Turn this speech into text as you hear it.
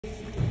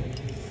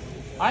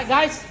Alright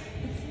guys,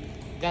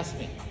 guess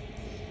me.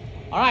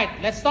 Alright,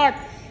 let's start.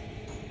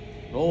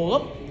 Roll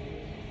up.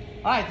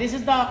 Alright, this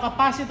is the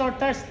capacitor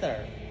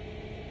tester.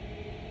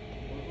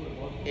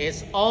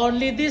 It's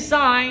only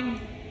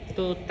designed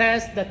to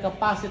test the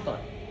capacitor.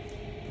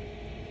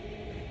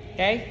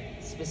 Okay,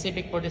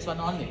 specific for this one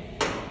only.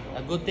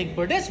 A good thing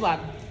for this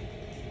one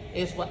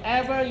is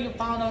whatever you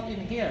found out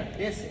in here.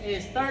 This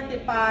is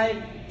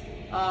 35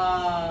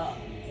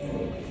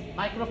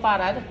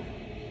 microfarad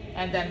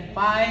and then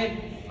 5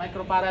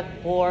 microfarad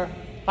for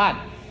fan.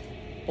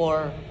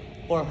 For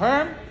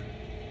Herm,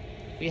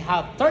 we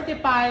have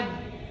 35.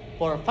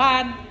 For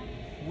fan,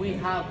 we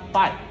have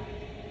 5.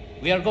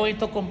 We are going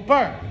to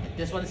compare.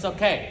 This one is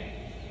okay.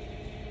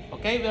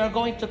 Okay, we are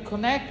going to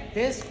connect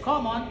this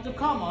common to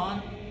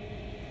common.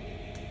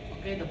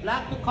 Okay, the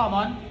black to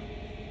common.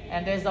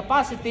 And there's the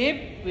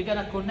positive. We're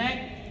gonna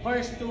connect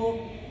first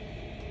to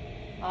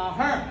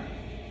Herm.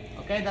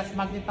 Okay, that's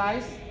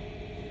magnetized.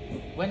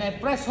 When I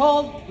press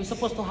hold, we're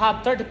supposed to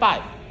have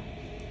 35.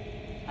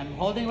 I'm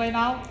holding right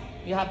now.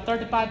 We have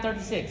 35,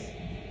 36.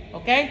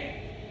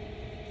 Okay?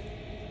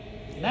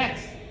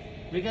 Next,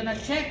 we're gonna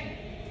check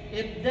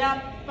if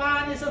the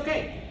fan is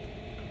okay.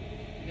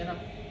 We're gonna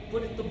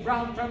put it to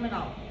brown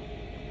terminal.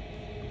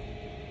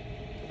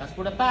 That's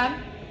for the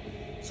fan.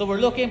 So we're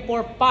looking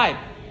for 5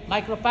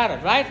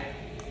 microfarad, right?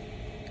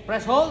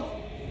 Press hold.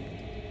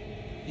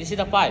 You see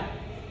the 5.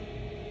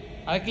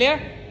 Are we clear?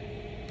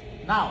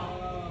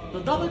 Now, to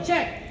double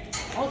check,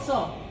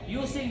 also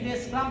using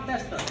this clamp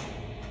tester,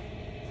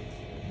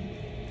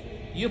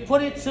 you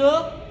put it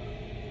to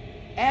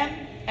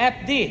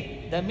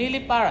MFD, the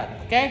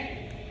millifarad,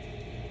 okay?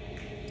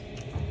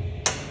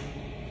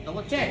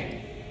 Double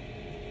check.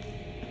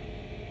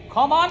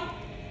 Common,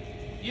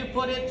 you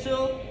put it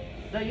to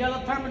the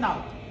yellow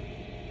terminal,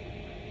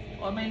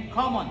 or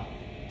common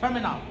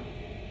terminal.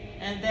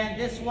 And then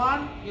this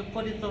one, you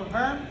put it to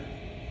Herm,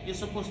 you're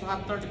supposed to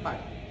have 35.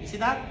 You see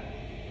that?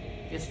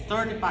 It's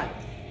 35.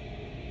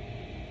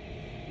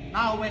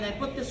 Now, when I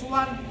put this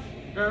one,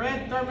 the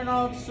red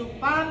terminal to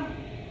fan,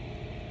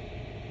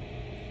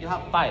 you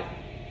have 5.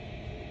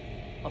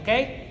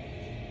 Okay?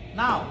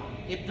 Now,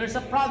 if there's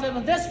a problem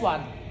with this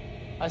one,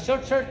 a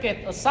short circuit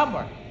or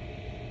somewhere,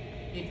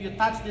 if you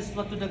touch this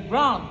one to the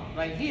ground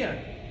right here,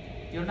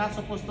 you're not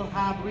supposed to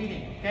have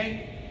reading,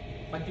 okay?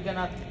 But you're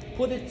gonna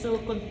put it to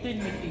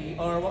continuity,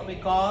 or what we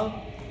call,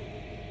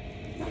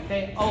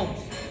 okay,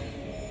 ohms.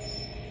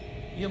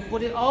 You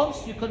put it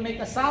ohms, you can make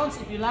a sounds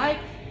if you like.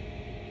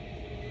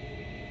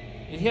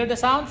 You hear the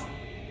sounds?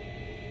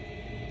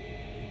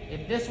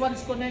 If this one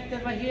is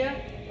connected right here,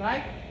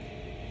 right,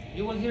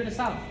 you will hear the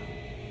sound.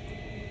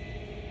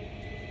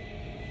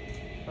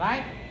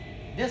 Right?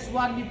 This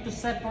one needs to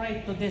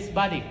separate to this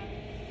body.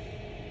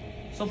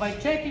 So by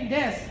checking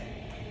this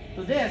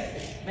to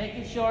this,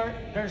 making sure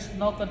there's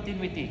no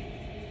continuity.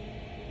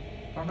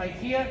 From right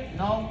here,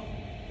 no,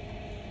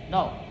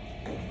 no.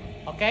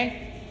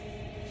 Okay?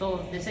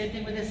 So the same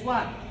thing with this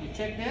one. You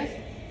check this.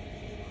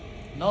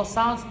 No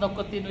sounds, no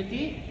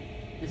continuity.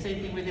 The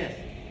same thing with this.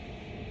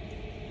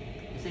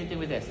 The same thing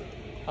with this.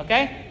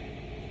 Okay?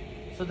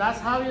 So that's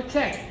how you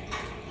check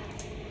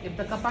if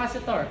the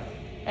capacitor.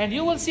 And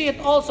you will see it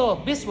also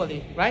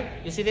visually, right?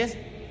 You see this?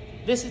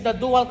 This is the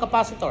dual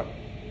capacitor.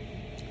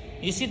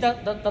 You see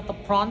that the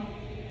front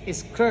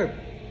is curved,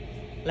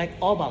 like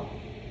oval.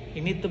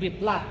 It needs to be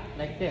flat,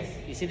 like this.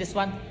 You see this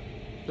one?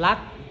 Flat?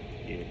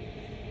 Yeah.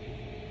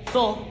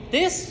 So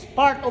this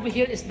part over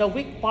here is the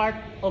weak part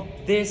of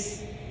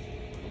this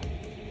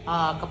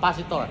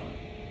capacitor.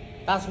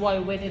 That's why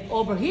when it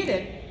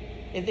overheated,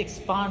 it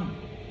expands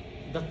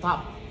the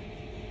top.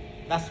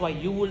 That's why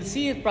you will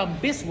see it from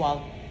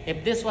visual.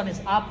 If this one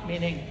is up,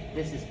 meaning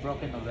this is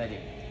broken already.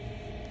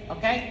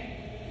 Okay?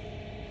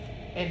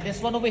 And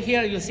this one over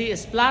here, you see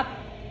is flat.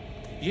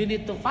 You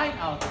need to find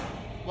out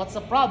what's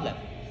the problem.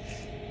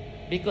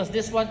 Because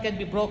this one can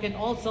be broken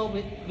also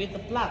with the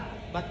flat.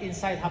 But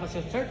inside have a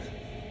short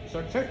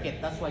circuit.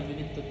 That's why you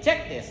need to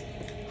check this.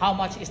 How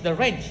much is the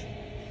range?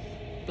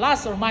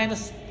 Plus or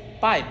minus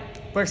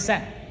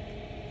 5%.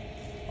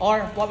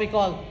 Or what we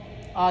call,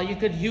 you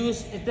could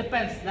use, it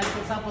depends. Like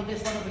for example,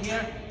 this one over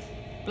here,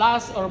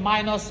 plus or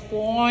minus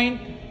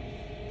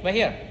right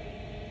here,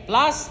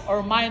 plus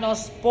or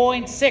minus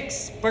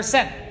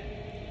 0.6%.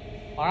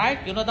 All right,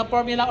 you know the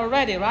formula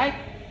already, right?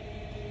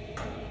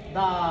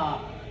 The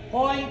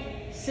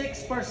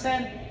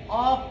 0.6%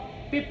 of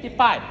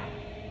 55.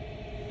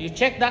 You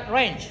check that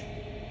range.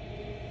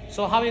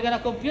 So how are you gonna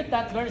compute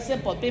that? Very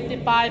simple.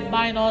 55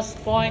 minus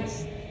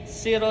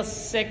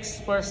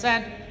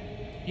 0.06%.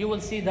 You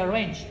will see the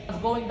range. It's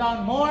going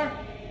down more,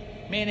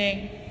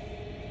 meaning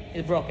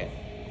it's broken.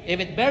 If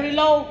it's very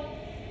low,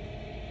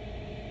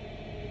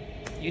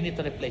 you need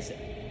to replace it.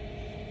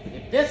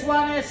 If this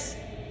one is,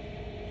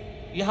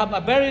 you have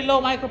a very low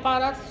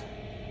microfarad,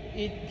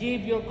 it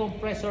gives your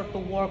compressor to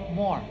work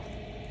more.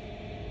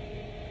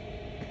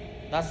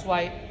 That's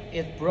why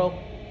it broke.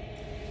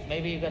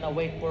 Maybe you're gonna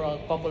wait for a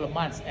couple of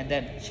months and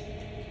then,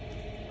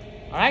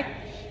 all right?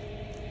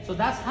 So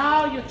that's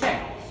how you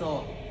check.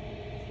 So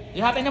Do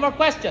you have any more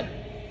questions?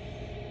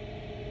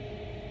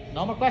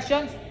 No more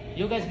questions?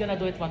 You guys gonna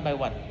do it one by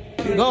one.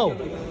 Go.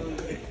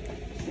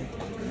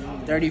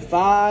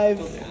 35.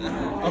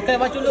 Okay,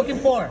 what you looking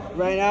for?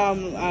 Right now,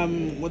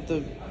 I'm with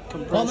the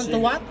compressor. Common to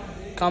what?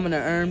 Common to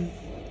Erm.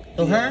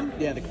 To Herm?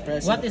 Yeah, the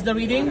compressor. What is the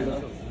reading?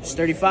 It's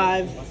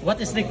 35. What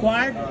is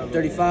required?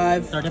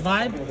 35.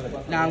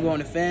 35. Now I'm going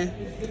to fan.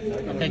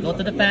 Okay, go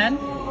to the pan.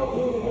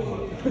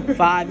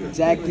 5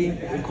 exactly.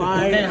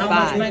 Required. Okay, how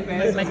 5. much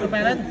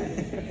microfarad?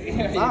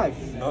 5.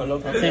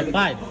 Okay,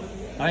 5. All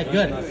right,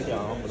 good.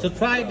 So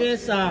try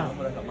this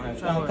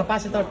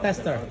capacitor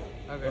tester.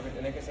 Okay.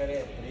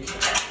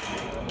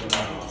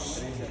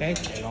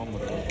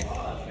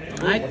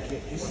 Right.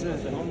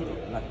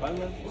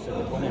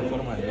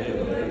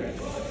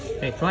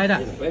 Okay, try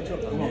that.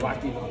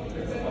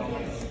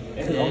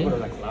 Okay.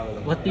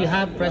 What do you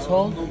have? Press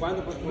hold.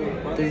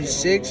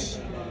 36.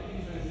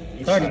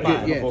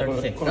 35. Yeah,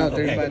 36. No,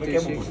 Okay. 35,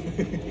 36.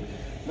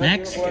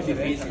 Next,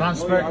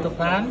 transfer to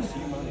pan.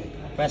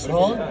 Press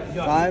hold.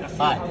 5.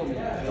 5.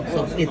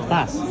 So it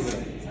fast.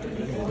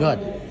 Good.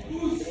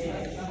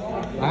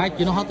 All right,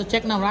 you know how to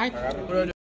check now, right?